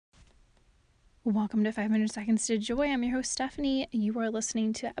Welcome to 500 Seconds to Joy. I'm your host, Stephanie. You are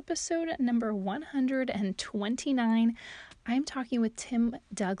listening to episode number 129. I'm talking with Tim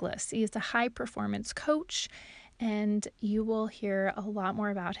Douglas. He is a high performance coach, and you will hear a lot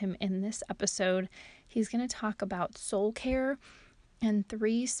more about him in this episode. He's going to talk about soul care and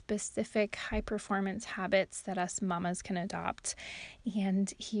 3 specific high performance habits that us mamas can adopt.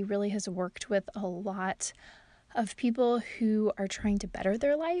 And he really has worked with a lot of people who are trying to better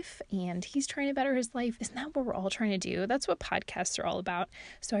their life, and he's trying to better his life. Isn't that what we're all trying to do? That's what podcasts are all about.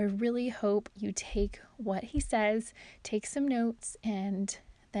 So I really hope you take what he says, take some notes, and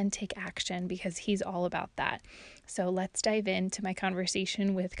then take action, because he's all about that. So let's dive into my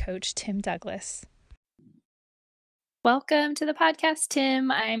conversation with Coach Tim Douglas. Welcome to the podcast,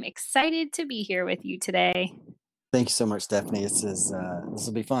 Tim. I'm excited to be here with you today. Thank you so much, Stephanie. This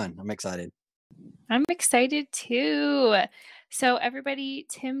will be fun. I'm excited. I'm excited too. So everybody,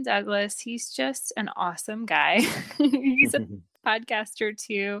 Tim Douglas, he's just an awesome guy. He's a podcaster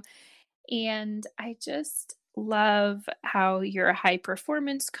too. And I just love how you're a high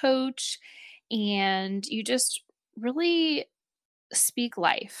performance coach and you just really speak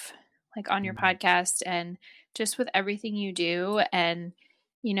life like on your podcast and just with everything you do. And,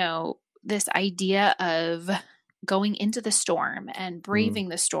 this idea of going into the storm and braving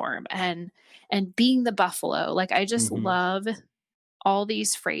the storm and being the buffalo. Like I just love all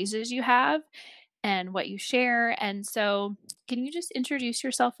these phrases you have and what you share. And so can you just introduce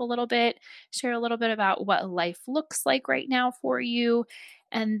yourself a little bit, share a little bit about what life looks like right now for you,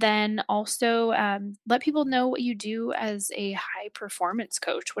 and then also let people know what you do as a high performance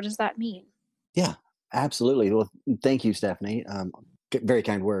coach. What does that mean? Yeah, absolutely. Well, thank you, Stephanie. Very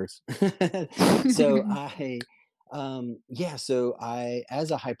kind words. So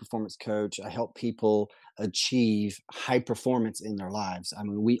as a high performance coach, I help people achieve high performance in their lives. I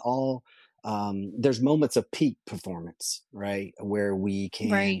mean, we all, there's moments of peak performance, right? Where we can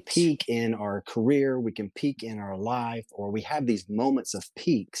Right. peak in our career, we can peak in our life, or we have these moments of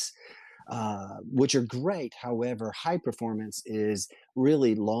peaks, which are great. However, high performance is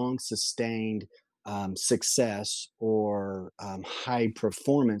really long sustained success or high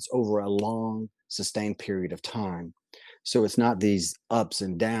performance over a long sustained period of time. So it's not these ups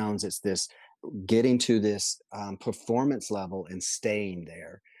and downs, it's this getting to this performance level and staying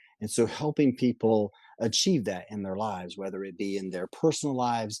there. And so helping people achieve that in their lives, whether it be in their personal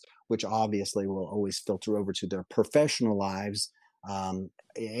lives, which obviously will always filter over to their professional lives.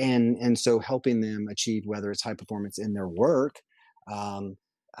 And so helping them achieve whether it's high performance in their work,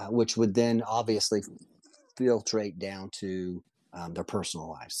 which would then obviously filtrate down to their personal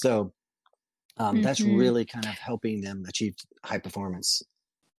lives. So that's really kind of helping them achieve high performance.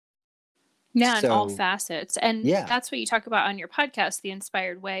 Yeah, in all So facets. And yeah. that's what you talk about on your podcast, the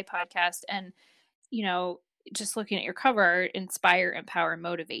Inspired Way podcast. And, you know, just looking at your cover, inspire, empower,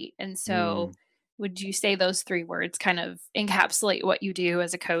 motivate. And so Mm. would you say those 3 words kind of encapsulate what you do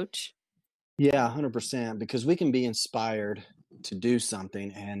as a coach? Yeah, 100%, because we can be inspired to do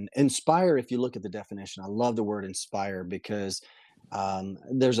something. And inspire, if you look at the definition, I love the word inspire because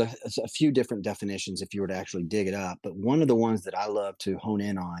there's a few different definitions if you were to actually dig it up. But one of the ones that I love to hone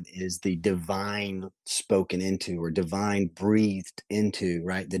in on is the divine spoken into or divine breathed into,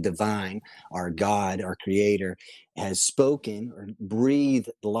 right? The divine, our God, our creator, has spoken or breathed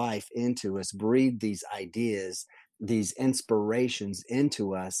life into us, breathed these ideas, these inspirations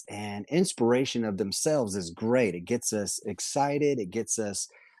into us. And inspiration of themselves is great. It gets us excited, it gets us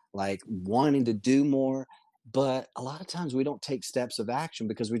like wanting to do more, but a lot of times we don't take steps of action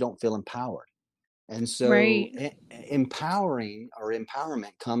because we don't feel empowered. And so Right. empowering or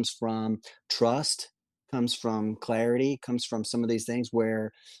empowerment comes from trust, comes from clarity, comes from some of these things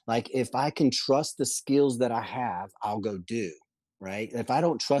where, like, if I can trust the skills that I have, I'll go do. Right. If I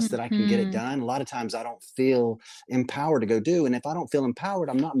don't trust that I can get it Mhm. done, a lot of times I don't feel empowered to go do. And if I don't feel empowered,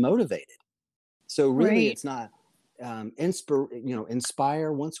 I'm not motivated. So really, Right. it's not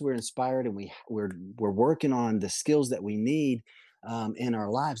inspire. Once we're inspired and we're working on the skills that we need in our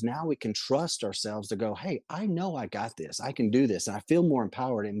lives, now we can trust ourselves to go, hey, I know I got this, I can do this, and I feel more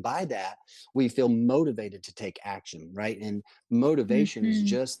empowered. And by that, we feel motivated to take action, right? And motivation is Mhm.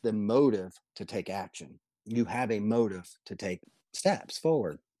 just the motive to take action. You have a motive to take steps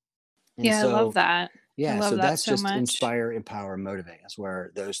forward. And Yeah, I love so that. I yeah, love so that that's so just much. inspire, empower, motivate. That's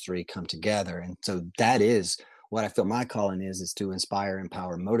where those three come together. And so that is what I feel my calling is to inspire,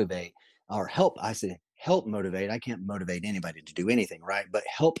 empower, motivate, or help. I say help motivate. I can't motivate anybody to do anything, right? But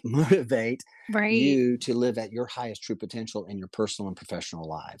help motivate Right. you to live at your highest true potential in your personal and professional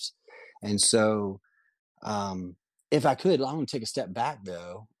lives. And so um, If I could, I want to take a step back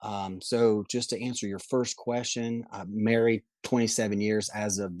though. So just to answer your first question, I'm married 27 years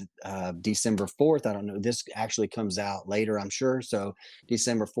as of December 4th. I don't know. This actually comes out later, I'm sure. So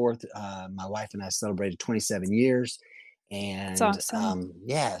December 4th, my wife and I celebrated 27 years. It's And awesome.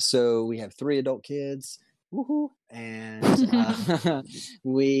 yeah, so we have three adult kids. Woohoo. And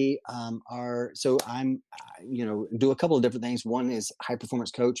we are, so do a couple of different things. One is high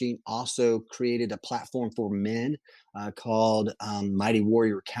performance coaching, also created a platform for men called Mighty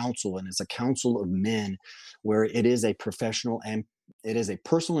Warrior Council, and it's a council of men where it is a professional and it is a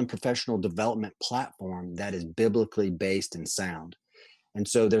personal and professional development platform that is biblically based and sound. And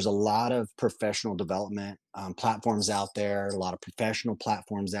so there's a lot of professional development platforms out there, a lot of professional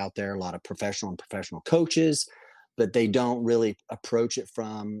platforms out there, a lot of professional and professional coaches, but they don't really approach it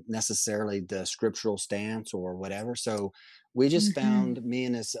from necessarily the scriptural stance or whatever. So we just Hmm. found, me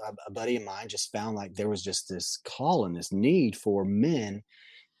and this a buddy of mine just found like there was just this call and this need for men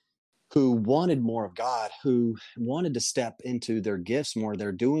who wanted more of God, who wanted to step into their gifts more.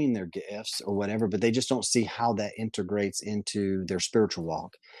 They're doing their gifts or whatever, but they just don't see how that integrates into their spiritual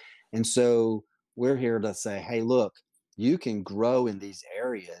walk. And so we're here to say, hey, look, you can grow in these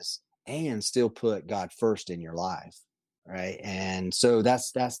areas and still put God first in your life. Right. And so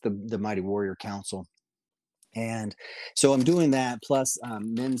that's the Mighty Warrior Council. And so I'm doing that plus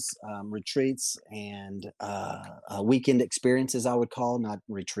men's retreats and weekend experiences, I would call, not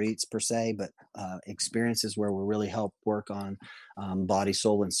retreats per se, but experiences where we really help work on body,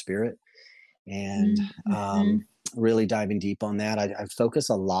 soul, and spirit. And Hmm. really diving deep on that, I focus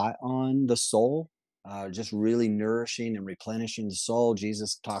a lot on the soul, just really nourishing and replenishing the soul.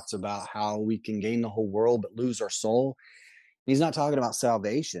 Jesus talks about how we can gain the whole world but lose our soul. He's not talking about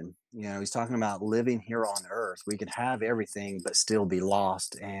salvation. He's talking about living here on earth. We could have everything but still be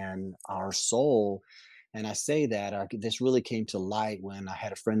lost. And our soul, and I say that this really came to light when I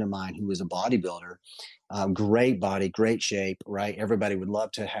had a friend of mine who was a bodybuilder, great body, great shape, right? Everybody would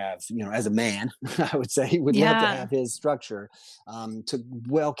love to have, as a man, I would say, would love to Yeah. have his structure, took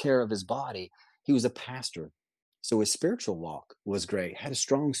well care of his body. He was a pastor. So his spiritual walk was great, had a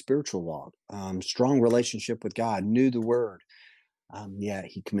strong spiritual walk, strong relationship with God, knew the word. Yeah,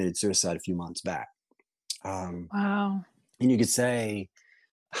 he committed suicide a few months back. Um, Wow. and you could say,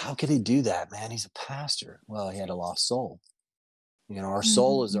 how could he do that, man? He's a pastor. Well, he had a lost soul. Our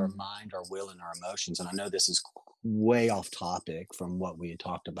soul is our Hmm. mind, our will, and our emotions. And I know this is way off topic from what we had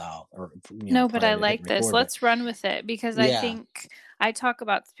talked about, or No, but I prior to hitting like this. record. But Let's run with it because I yeah, think I talk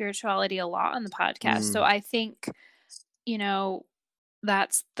about spirituality a lot on the podcast. So mm, I think, you know,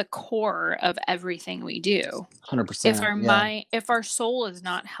 that's the core of everything we do. If 100%. our Yeah, mind if our soul is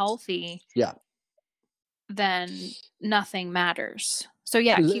not healthy, yeah. then nothing matters. So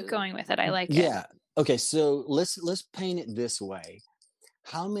yeah, keep L- going with it. I like it. Yeah. Okay. So let's paint it this way.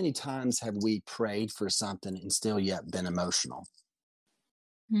 How many times have we prayed for something and still yet been emotional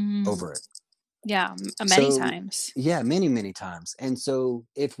Mm, over it? yeah, many So, times. yeah, many, many times. And so,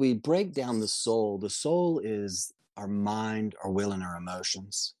 if we break down the soul is our mind, our will, and our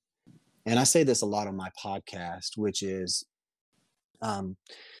emotions. And I say this a lot on my podcast, which is um,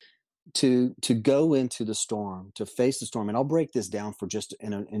 to go into the storm, to face the storm. And I'll break this down for just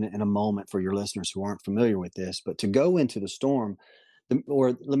in a moment for your listeners who aren't familiar with this. But to go into the storm,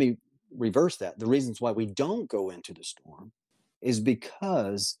 or let me reverse that. The reasons why we don't go into the storm is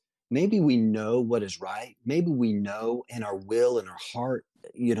because maybe we know what is right. Maybe we know in our will and our heart,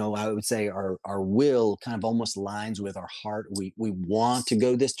 I would say our will kind of almost aligns with our heart. We want to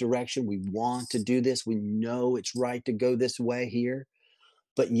go this direction. We want to do this. We know it's right to go this way here.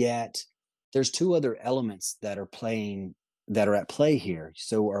 But yet there's two other elements that are at play here.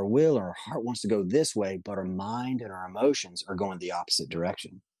 So our will, our heart wants to go this way, but our mind and our emotions are going the opposite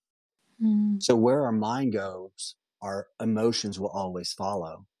direction. Mm, So where our mind goes, our emotions will always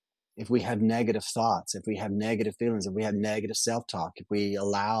follow. If we have negative thoughts, if we have negative feelings, if we have negative self-talk, if we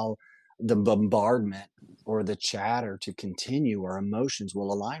allow the bombardment or the chatter to continue, our emotions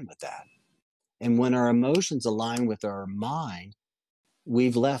will align with that. And when our emotions align with our mind,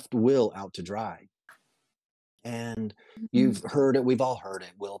 we've left will out to dry. And mm, you've heard it, we've all heard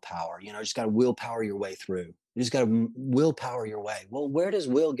it, willpower. You just got to willpower your way through. You just got to willpower your way. Well, where does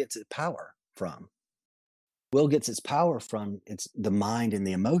will get its power from? Will gets its power from it's the mind and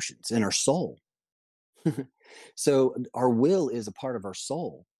the emotions in our soul. So our will is a part of our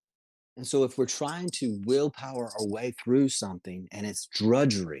soul. And so if we're trying to willpower our way through something and it's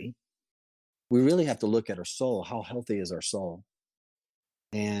drudgery, we really have to look at our soul. How healthy is our soul?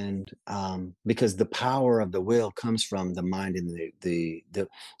 And because the power of the will comes from the mind and the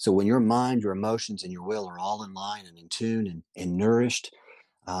so when your mind, your emotions, and your will are all in line and in tune and nourished,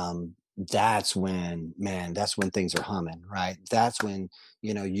 that's when, man, that's when things are humming, right? That's when,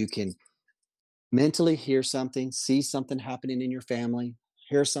 you can mentally hear something, see something happening in your family,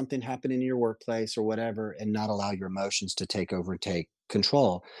 hear something happening in your workplace or whatever, and not allow your emotions to take over and take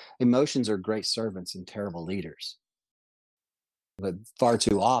control. Emotions are great servants and terrible leaders. But far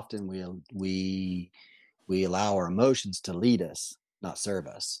too often we allow our emotions to lead us, not serve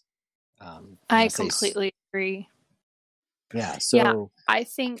us. And I I say, completely agree. yeah. Yeah, So, I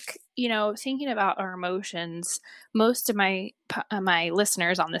think, thinking about our emotions, most of my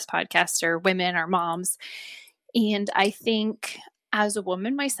listeners on this podcast are women or moms, and I think as a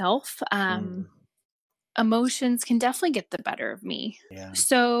woman myself, mm, emotions can definitely get the better of me. yeah.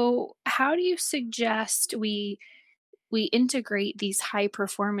 So, how do you suggest we integrate these high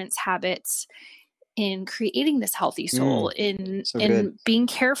performance habits in creating this healthy soul, Mm, in so good. in being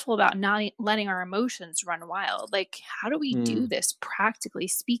careful about not letting our emotions run wild? Like, how do we do Mm, this practically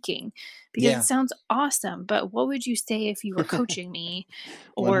speaking? Because it yeah. sounds awesome, but what would you say if you were coaching me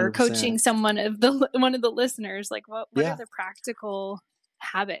or 100%. coaching someone of the one of the listeners? Like, what are Yeah. the practical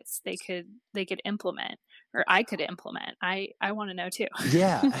habits they could implement, or I could implement? I want to know too.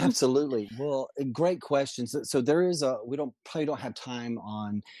 Yeah, absolutely. Well, great questions. So there is we don't have time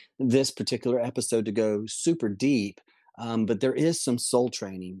on this particular episode to go super deep, but there is some soul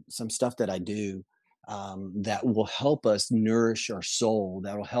training, some stuff that I do that will help us nourish our soul,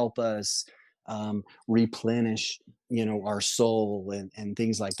 that will help us replenish, our soul and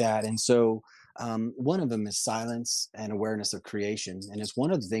things like that. And so one of them is silence and awareness of creation, and it's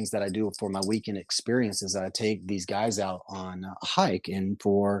one of the things that I do for my weekend experiences. I take these guys out on a hike, and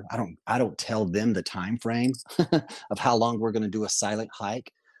for I don't tell them the time frame of how long we're going to do a silent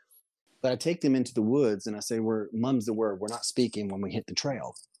hike, but I take them into the woods and I say, "We're mum's the word. We're not speaking when we hit the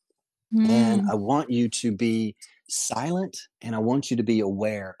trail, and Mm, I want you to be silent, and I want you to be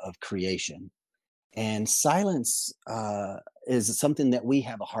aware of creation." And silence is something that we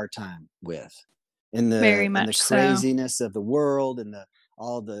have a hard time with in very the much so. craziness of the world and the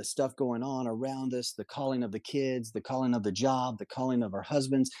all the stuff going on around us, the calling of the kids, the calling of the job, the calling of our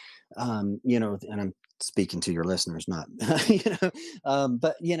husbands. And I'm speaking to your listeners, not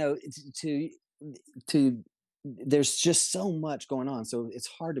but to there's just so much going on, so it's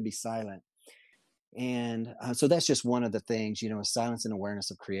hard to be silent. And so that's just one of the things, silence and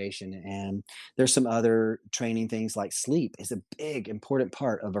awareness of creation. And there's some other training things, like sleep is a big important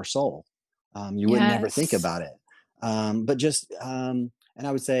part of our soul. You would never think Yes. about it, but just and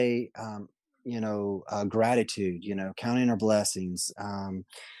I would say gratitude, counting our blessings.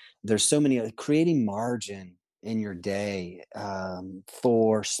 There's so many creating margin in your day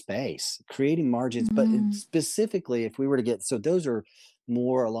for space, creating margins. But Mm, specifically, if we were to get, so those are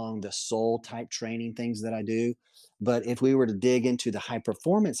more along the soul type training things that I do. But if we were to dig into the high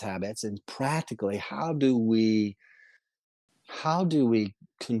performance habits and practically, how do we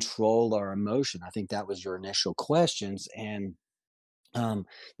control our emotion? I think that was your initial questions. And um,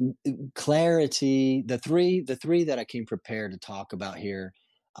 clarity, the three that I came prepared to talk about here.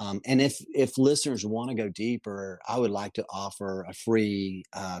 And if listeners want to go deeper, I would like to offer a free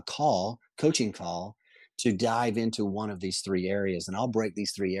coaching call, to dive into one of these three areas. And I'll break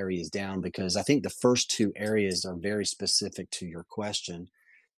these three areas down because I think the first two areas are very specific to your question.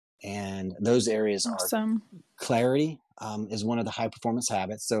 And those areas are awesome. clarity, is one of the high performance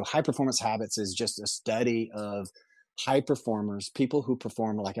habits. So high performance habits is just a study of high performers, people who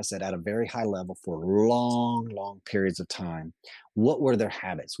perform, like I said, at a very high level for long, long periods of time. What were their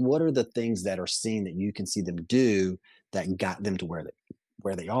habits? What are the things that are seen that you can see them do that got them to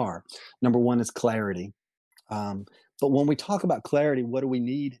where they are? Number one is clarity. Um, but when we talk about clarity, what do we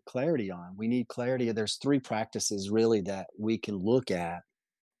need clarity on? We need clarity. There's three practices really that we can look at.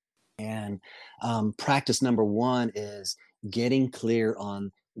 And practice number one is getting clear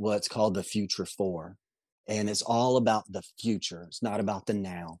on what's called the future for. And it's all about the future, it's not about the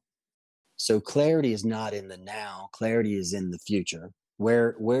now. So clarity is not in the now, clarity is in the future.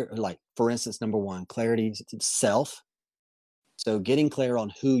 Like, for instance, number one, clarity is self. So getting clear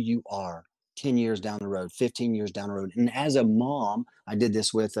on who you are 10 years down the road, 15 years down the road. And as a mom, I did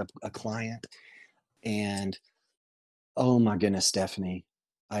this with a client, and oh my goodness, Stephanie.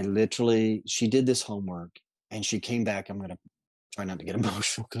 She did this homework and she came back. I'm going to try not to get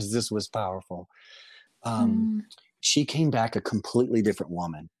emotional because this was powerful. Um, Mm, she came back a completely different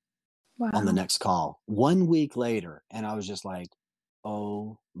woman on the wow. next call 1 week later. And I was just like,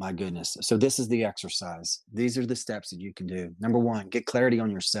 oh My goodness. So this is the exercise. These are the steps that you can do. Number one, get clarity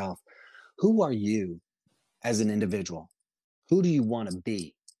on yourself. Who are you as an individual? Who do you want to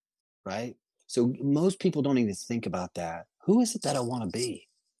be? Right? So most people don't even think about that. Who is it that I want to be?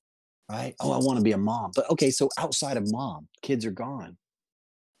 Right? Oh, I want to be a mom. But okay, so outside of mom, kids are gone.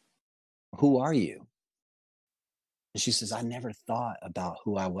 Who are you? And she says, I never thought about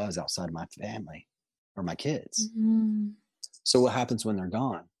who I was outside of my family or my kids. Mhm. So what happens when they're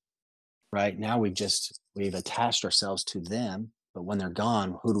gone? Right now we've attached ourselves to them, but when they're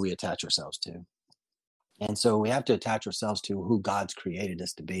gone, who do we attach ourselves to? And so we have to attach ourselves to who God's created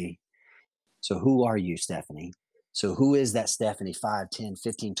us to be. So who are you, Stephanie? So who is that Stephanie 5, 10,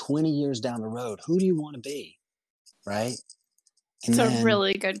 15, 20 years down the road? Who do you want to be? Right? And It's a then,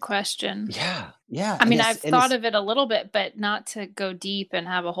 really good question. yeah, yeah. I And mean, it's, I've and thought it's, of it a little bit, but not to go deep and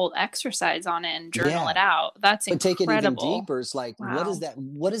have a whole exercise on it and journal it yeah. out. That's But take it even incredible. deeper. It's like, Wow.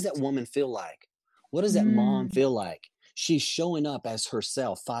 what does that woman feel like? What does that mom Mm. feel like? She's showing up as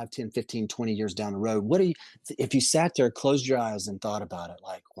herself 5, 10, 15, 20 years down the road. What do you, if you sat there, closed your eyes and thought about it,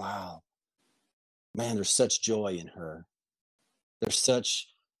 like, wow, man, there's such joy in her. There's such,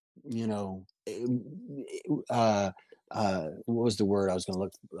 you know, what was the word I was going to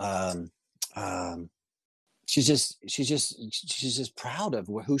look? Um, she's just proud of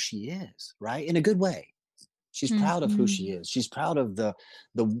who she is, right? In a good way. She's proud of who she Mhm. is. She's proud of the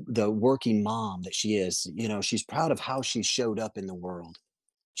working mom that she is. You know, she's proud of how she showed up in the world.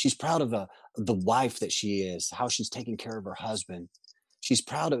 She's proud of the wife that she is, how she's taking care of her husband. She's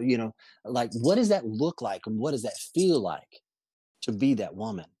proud of, like, what does that look like and what does that feel like to be that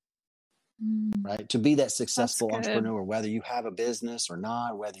woman? Mm. Right? To be that That's successful good. entrepreneur, whether you have a business or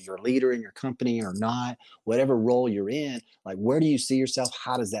not, whether you're a leader in your company or not, whatever role you're in, like, where do you see yourself?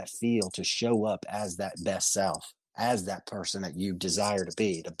 How does that feel to show up as that best self, as that person that you desire to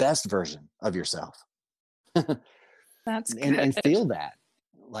be, the best version of yourself? That's And good. feel that.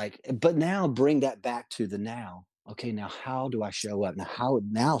 Like, but now bring that back to the now. Okay, now how do I show up?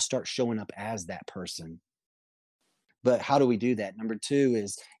 Now start showing up as that person. But how do we do that? Number two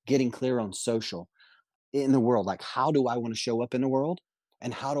is getting clear on social in the world. Like, how do I want to show up in the world?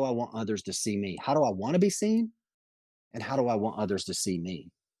 And how do I want others to see me? How do I want to be seen? And how do I want others to see me?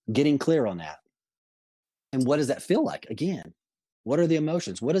 Getting clear on that. And what does that feel like? Again, what are the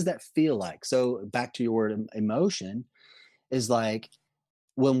emotions? What does that feel like? So, back to your word emotion is like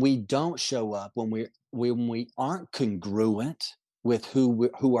when we don't show up, when we aren't congruent with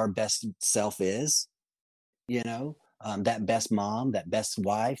who our best self is, that best mom, that best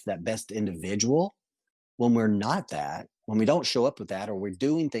wife, that best individual, when we're not that, when we don't show up with that, or we're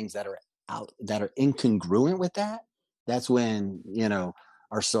doing things that are incongruent with that, that's when,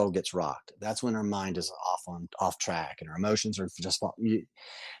 our soul gets rocked. That's when our mind is off track and our emotions are just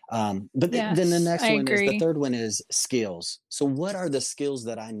then the Yes, next I one is the agree. third one is skills. So what are the skills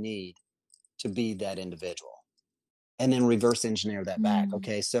that I need to be that individual? And then reverse engineer that back. Mm.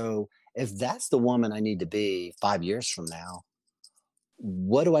 Okay, so if that's the woman I need to be 5 years from now,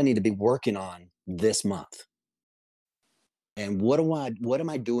 what do I need to be working on this month? And what am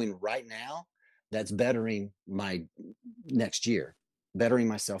I doing right now that's bettering my next year, bettering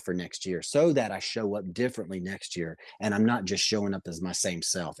myself for next year, so that I show up differently next year and I'm not just showing up as my same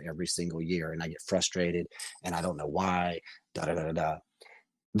self every single year and I get frustrated and I don't know why. Da da da da. Da.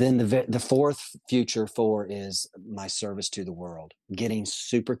 Then the fourth future four is my service to the world, getting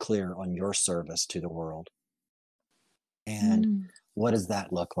super clear on your service to the world. And Mm. what does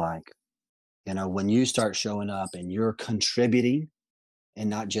that look like? When you start showing up and you're contributing and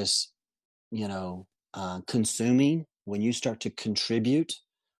not just, consuming, when you start to contribute,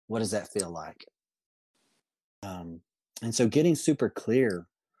 what does that feel like? Um, and so getting super clear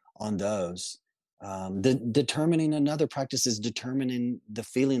on those, determining another practice is determining the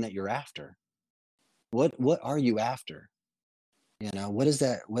feeling that you're after. What are you after? What does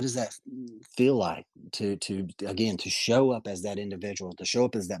that feel like to again to show up as that individual, to show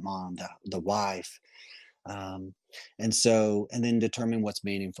up as that mom, the wife, and then determine what's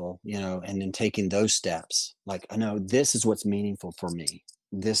meaningful, and then taking those steps. Like, I know this is what's meaningful for me,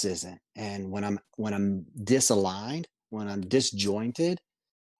 this isn't. And when I'm disaligned, when I'm disjointed,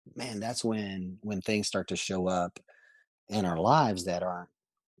 man, that's when things start to show up in our lives that aren't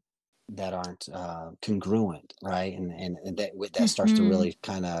congruent, right? And that starts to Mhm. really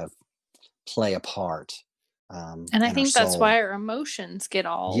kind of play a part, And I in our think that's soul. why our emotions get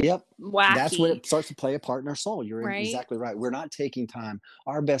all Yep. That's when wacky, it starts to play a part in our soul. You're right? exactly right. We're not taking time.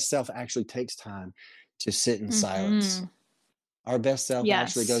 Our best self actually takes time to sit in silence. Mhm. Our best self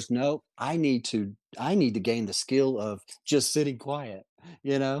actually Yes. goes, no, I need to gain the skill of just sitting quiet.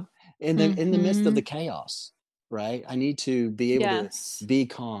 you know, in the midst of the Mhm. chaos, right? I need to be able to Yes. be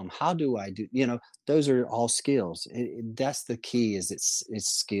calm. How do I do, those are all skills. That's the key, is it's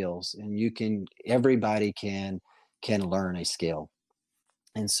skills, and everybody can learn a skill.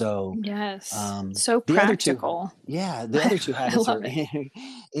 And so Yes. So the other two, practical. yeah, the I other two I habits are love it.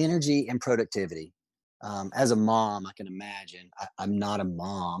 energy and productivity. As a mom, I can imagine. I'm not a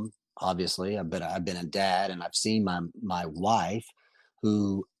mom, obviously, but I've been a dad, and I've seen my wife,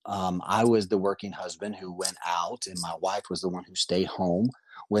 who I was the working husband who went out, and my wife was the one who stayed home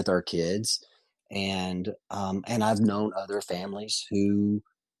with our kids. And I've known other families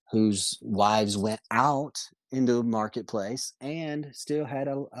whose wives went out into the marketplace and still had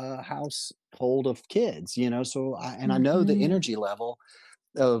a household of kids, so I know the Mhm. energy level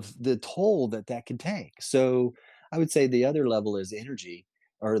of the toll that could take. So I would say the other level is energy,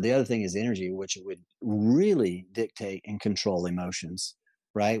 or the other thing is energy, which would really dictate and control emotions,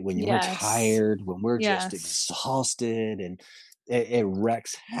 right? When we're Yes. tired, when we're just Yes. exhausted, and it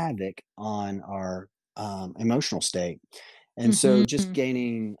wreaks havoc on our emotional state. And so just Mhm.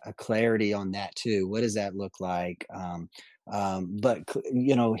 gaining a clarity on that too. What does that look like?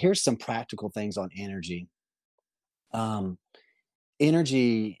 Here's some practical things on energy. Um,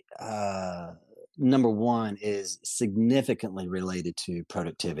 Energy, number one, is significantly related to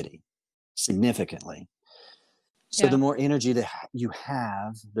productivity. Significantly. So the Yeah. more energy that you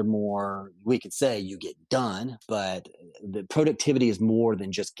have, the more we could say you get done. But the productivity is more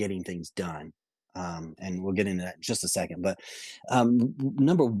than just getting things done. And we'll get into that in just a second. But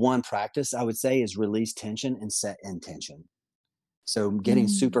number one practice, I would say, is release tension and set intention. So getting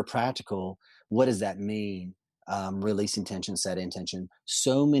Mm. super practical, what does that mean? Releasing tension, set intention.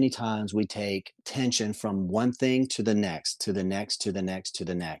 So many times we take tension from one thing to the next, to the next, to the next, to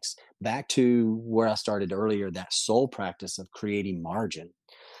the next. Back to where I started earlier, that soul practice of creating margin.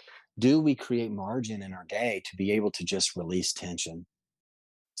 Do we create margin in our day to be able to just release tension?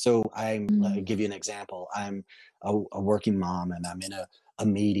 So I'll Mm. give you an example. I'm a working mom, and I'm in a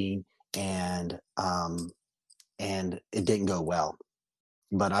meeting, and it didn't go well,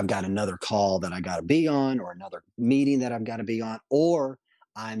 but I've got another call that I got to be on, or another meeting that I've got to be on, or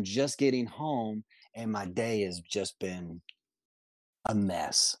I'm just getting home and my day has just been a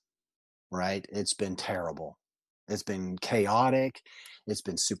mess, right? It's been terrible. It's been chaotic. It's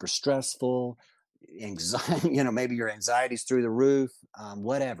been super stressful. Anxiety, maybe your anxiety's through the roof,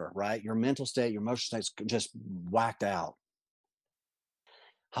 whatever, right? Your mental state, your emotional state's just whacked out.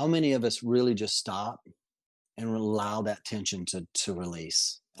 How many of us really just stop and allow that tension to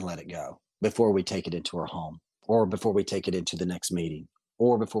release and let it go before we take it into our home, or before we take it into the next meeting,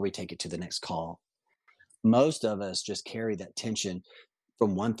 or before we take it to the next call? Most of us just carry that tension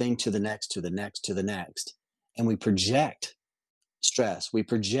from one thing to the next, to the next, to the next, and we project stress, we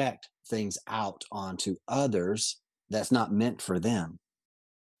project things out onto others that's not meant for them.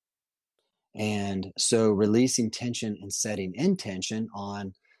 And so releasing tension and setting intention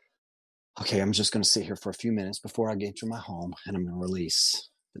on, okay, I'm just going to sit here for a few minutes before I get to my home, and I'm going to release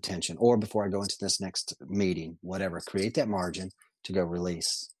the tension, or before I go into this next meeting, whatever, create that margin to go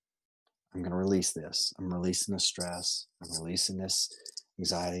release. I'm going to release this. I'm releasing the stress. I'm releasing this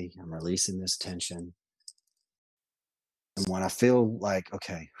anxiety. I'm releasing this tension. And when I feel like,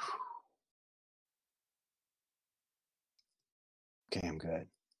 okay, okay, I'm good.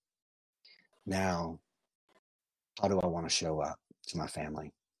 Now, how do I want to show up to my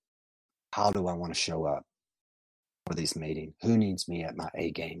family? How do I want to show up for these meetings? Who needs me at my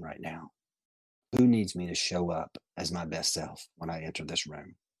A game right now? Who needs me to show up as my best self when I enter this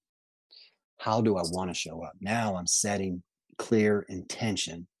room? How do I want to show up? Now I'm setting clear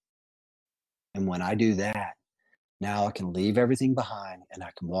intention. And when I do that, now I can leave everything behind, and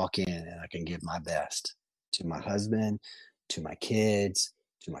I can walk in and I can give my best to my husband, to my kids,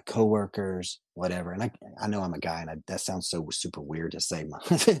 to my coworkers, whatever. And I know I'm a guy, and that sounds so super weird to say,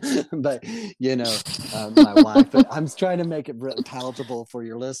 but my wife. But I'm trying to make it palatable for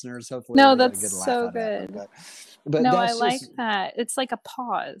your listeners. Hopefully, No, they got a that's good laugh so out of that one. good. But No, I that's like just, that. It's like a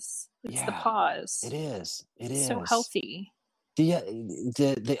pause. It's the yeah, it pause. is. It It's so is. healthy.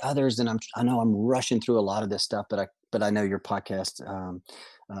 The others, and I know I'm rushing through a lot of this stuff, but I know your podcast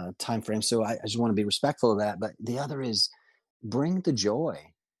time frame, so I just want to be respectful of that. But the other is, bring the joy.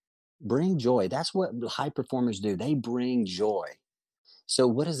 Bring joy. That's what high performers do. They bring joy. So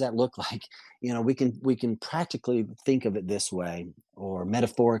what does that look like? We can practically think of it this way, or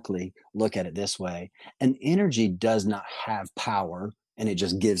metaphorically look at it this way. An energy does not have power, and it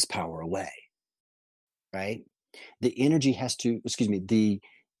just gives power away, right? The energy has to, excuse me,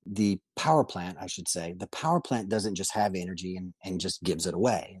 the power plant, I should say, the power plant doesn't just have energy and just gives it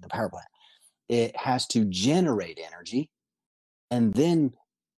away. The power plant, it has to generate energy and then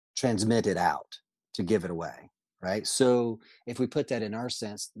transmit it out to give it away. Right. So if we put that in our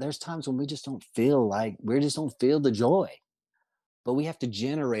sense, there's times when we just don't feel the joy, but we have to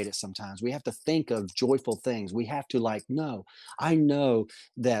generate it sometimes. We have to think of joyful things. We have to like, no, I know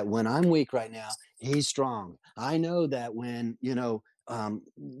that when I'm weak right now, he's strong. I know that when,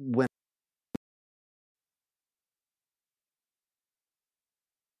 when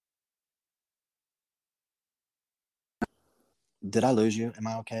did I lose you? Am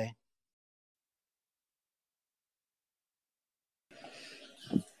I okay?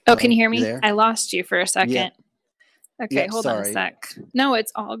 Oh, can you Hello, hear you me? there? I lost you for a second. Yep. Okay, Yep. hold on a Sorry. sec. No,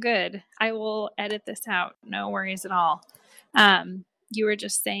 it's all good. I will edit this out. No worries at all. You were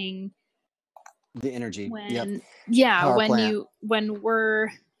just saying The energy. Yep. when, yeah, Power plant. when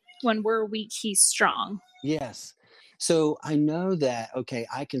we're weak, he's strong. Yes. So I know that, okay,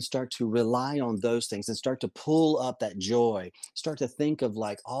 I can start to rely on those things and start to pull up that joy, start to think of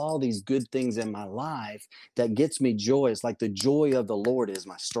like all these good things in my life that gets me joy. It's like the joy of the Lord is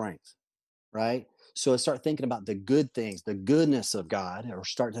my strength, right? So I start thinking about the good things, the goodness of God, or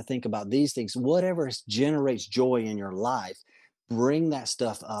start to think about these things, whatever generates joy in your life, bring that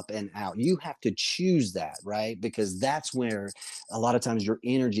stuff up and out. You have to choose that, right? Because that's where a lot of times your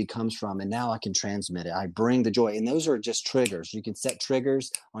energy comes from. And now I can transmit it. I bring the joy. And those are just triggers. You can set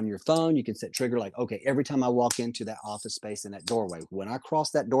triggers on your phone. You can set trigger like, okay, every time I walk into that office space in that doorway, when I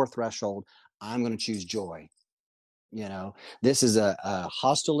cross that door threshold, I'm going to choose joy. you know this is a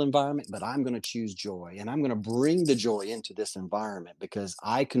hostile environment, but I'm going to choose joy, and I'm going to bring the joy into this environment because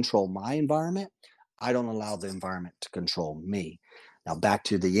I control my environment. I don't allow the environment to control me. Now back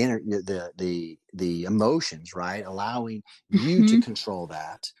to the emotions, right? Allowing you to Hmm. control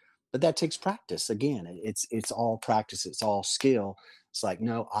that, but that takes practice. Again, it's all practice, it's all skill. It's like,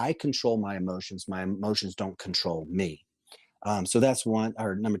 no, I control my emotions. My emotions don't control me. So that's one,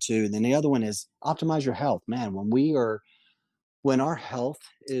 or number two. And then the other one is optimize your health. Man, when our health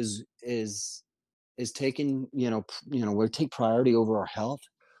is taken, we take priority over our health.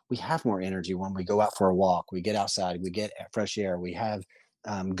 We have more energy when we go out for a walk. We get outside. We get fresh air. We have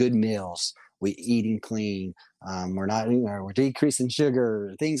good meals. We eating clean. We're not, we're decreasing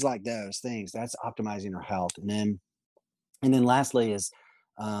sugar. Things like those things. That's optimizing our health. And then lastly is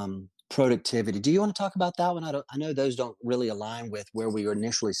productivity. Do you want to talk about that one? I know those don't really align with where we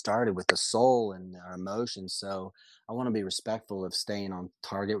initially started with the soul and our emotions. So I want to be respectful of staying on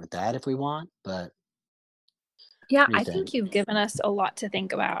target with that if we want. But Yeah, what do you I think? think you've given us a lot to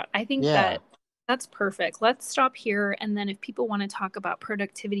think about. I think Yeah. that that's perfect. Let's stop here. And then if people want to talk about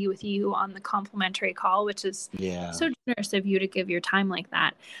productivity with you on the complimentary call, which is Yeah. so generous of you to give your time like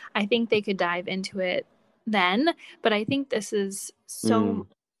that, I think they could dive into it then. But I think this is Mm.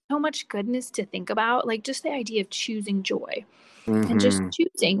 so much goodness to think about. Like just the idea of choosing joy and just Hmm.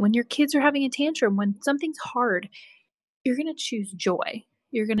 choosing when your kids are having a tantrum, when something's hard, you're going to choose joy.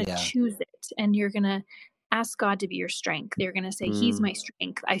 You're going to Yeah. choose it and you're going to ask God to be your strength. You're going to say, He's Mm. my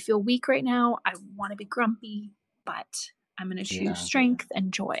strength. I feel weak right now. I want to be grumpy, but I'm going to choose Yeah. strength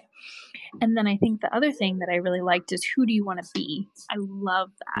and joy. And then I think the other thing that I really liked is who do you want to be? I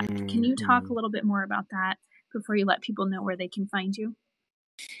love that. Can you talk a Hmm. little bit more about that before you let people know where they can find you?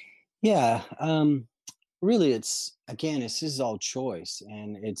 Yeah. Really, it's again, this is all choice,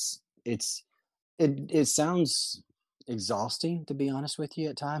 and it sounds exhausting, to be honest with you,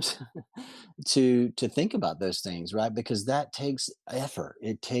 at times, to think about those things, right? Because that takes effort.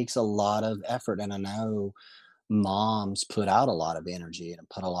 It takes a lot of effort, and I know moms put out a lot of energy and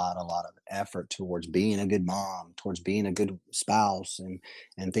put a lot of effort towards being a good mom, towards being a good spouse, and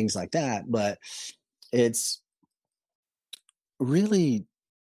things like that. But it's really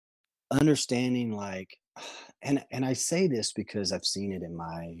understanding, like, and I say this because I've seen it in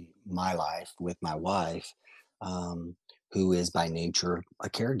my life with my wife, um, who is by nature a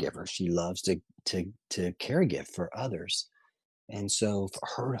caregiver. She loves to caregive for others, and so for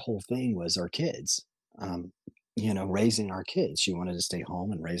her whole thing was our kids. Um, raising our kids. She wanted to stay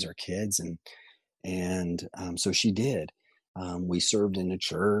home and raise our kids, and so she did. We served in the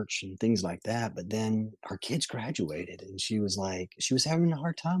church and things like that. But then our kids graduated, and she was having a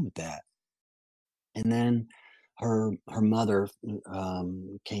hard time with that. And then her mother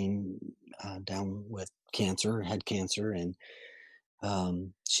came down with cancer, had cancer, and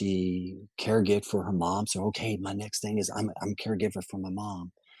she caregived for her mom. So okay, my next thing is I'm caregiver for my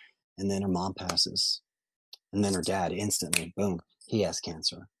mom, and then her mom passes, and then her dad instantly, boom, he has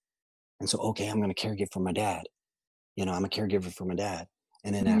cancer, and so okay, I'm going to caregive for my dad. I'm a caregiver for my dad.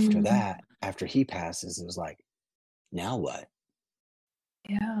 And then after Mm, that, after he passes, it was like, now what?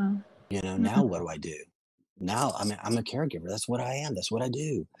 yeah. Now what do I do? Now I'm a caregiver. That's what I am. That's what I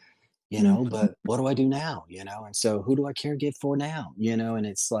do. Mhm. But what do I do now? And so who do I caregive for now? And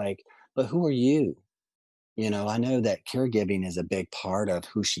it's like, but who are you? I know that caregiving is a big part of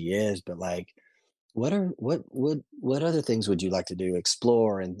who she is, but like, what other things would you like to do,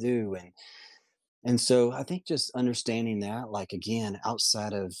 explore and do? And so I think just understanding that, like again,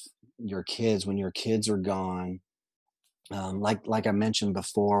 outside of your kids, when your kids are gone, like I mentioned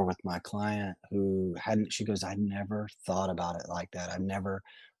before with my client who hadn't, she goes, I never thought about it like that. I've never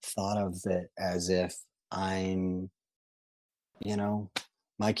thought of it as if I'm, you know,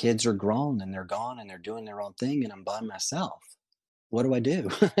 my kids are grown and they're gone and they're doing their own thing and I'm by myself. What do I do?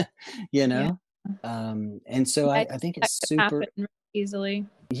 you Yeah. know? And so Yeah, I I think think that it's could happen super, really easily.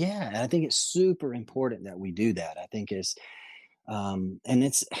 yeah, and I think it's super important that we do that. I think is and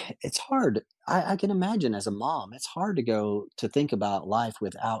it's hard. I can imagine as a mom, it's hard to go to think about life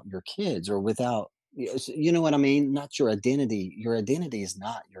without your kids or without you know what I mean? Not your identity. Your identity is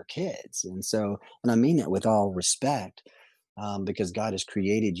not your kids. And so, and I mean that with all respect, because God has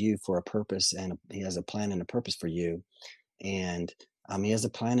created you for a purpose and He has a plan and a purpose for you. And He has a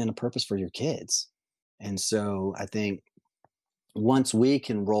plan and a purpose for your kids. And so I think once we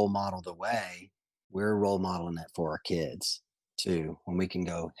can role model the way, we're role modeling it for our kids too. When we can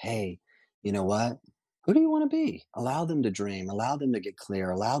go, hey, you know what? Who do you want to be? Allow them to dream, allow them to get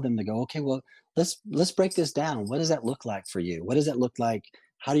clear, allow them to go, okay, well, let's break this down. What does that look like for you? What does that look like?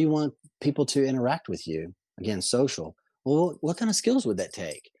 How do you want people to interact with you? Again, social. Well, what kind of skills would that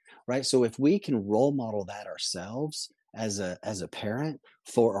take? Right. So if we can role model that ourselves as a parent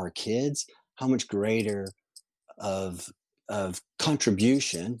for our kids, how much greater of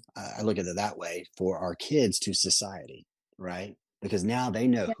contribution, I look at it that way, for our kids to society, right? Because now they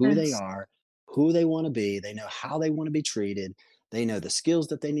know who they Yes. are, who they want to be, they know how they want to be treated, they know the skills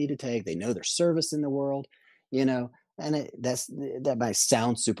that they need to take, they know their service in the world, you know. And that might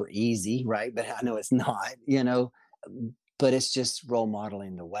sound super easy, right? But I know it's not, but it's just role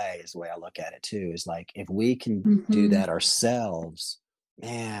modeling the way is the way I look at it too. Is like if we can do Mhm. that ourselves,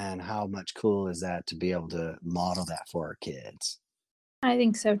 man, how much cool is that to be able to model that for our kids? I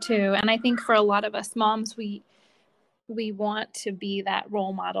think so too. And I think for a lot of us moms, we want to be that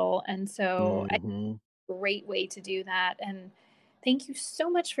role model. And so I Hmm. great way to do that. And thank you so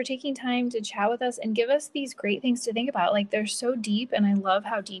much for taking time to chat with us and give us these great things to think about. Like they're so deep and I love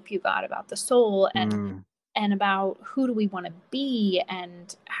how deep you got about the soul Mm, and about who do we want to be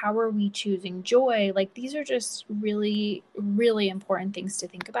and how are we choosing joy. Like these are just really really important things to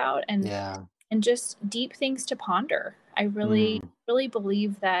think about yeah. and just deep things to ponder. I really, Mm, really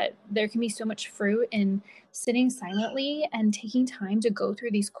believe that there can be so much fruit in sitting silently and taking time to go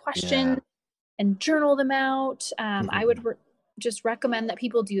through these questions yeah. and journal them out. I would just recommend that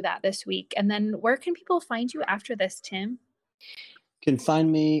people do that this week. And then where can people find you after this, Tim? You can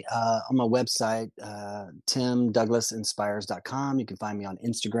find me on my website, timdouglasinspires.com. You can find me on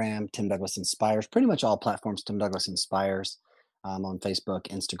Instagram, Tim Douglas Inspires, pretty much all platforms, Tim Douglas Inspires, on Facebook,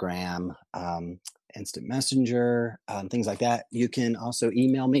 Instagram, Instant Messenger, things like that. You can also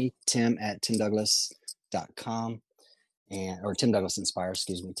email me, tim at timdouglas.com, or Tim Douglas Inspires,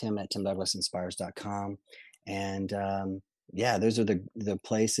 excuse me, tim at timdouglasinspires.com. And yeah, those are the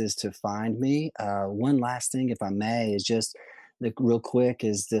places to find me. One last thing, if I may, is just real quick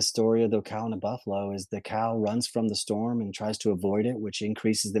is this story of the cow and the buffalo. Is the cow runs from the storm and tries to avoid it, which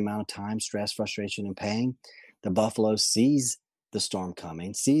increases the amount of time, stress, frustration, and pain. The buffalo sees the storm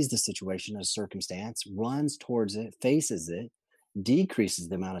coming, sees the situation as circumstance, runs towards it, faces it, decreases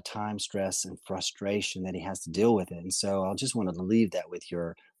the amount of time, stress, and frustration that he has to deal with it. And so I just wanted to leave that with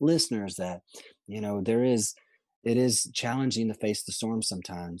your listeners that, it is challenging to face the storm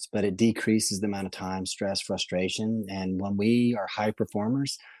sometimes, but it decreases the amount of time, stress, frustration. And when we are high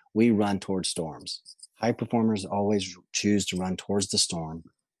performers, we run towards storms. High performers always choose to run towards the storm.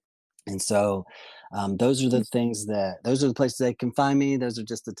 And so those are the things those are the places they can find me. Those are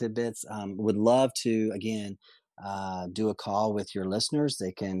just the tidbits. Would love to, again, do a call with your listeners.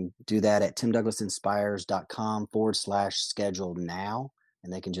 They can do that at timdouglasinspires.com/schedule now.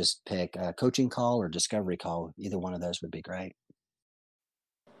 And they can just pick a coaching call or discovery call. Either one of those would be great.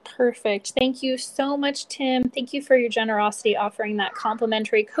 Perfect. Thank you so much, Tim. Thank you for your generosity offering that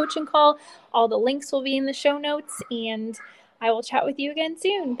complimentary coaching call. All the links will be in the show notes, and I will chat with you again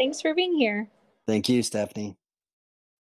soon. Thanks for being here. Thank you, Stephanie.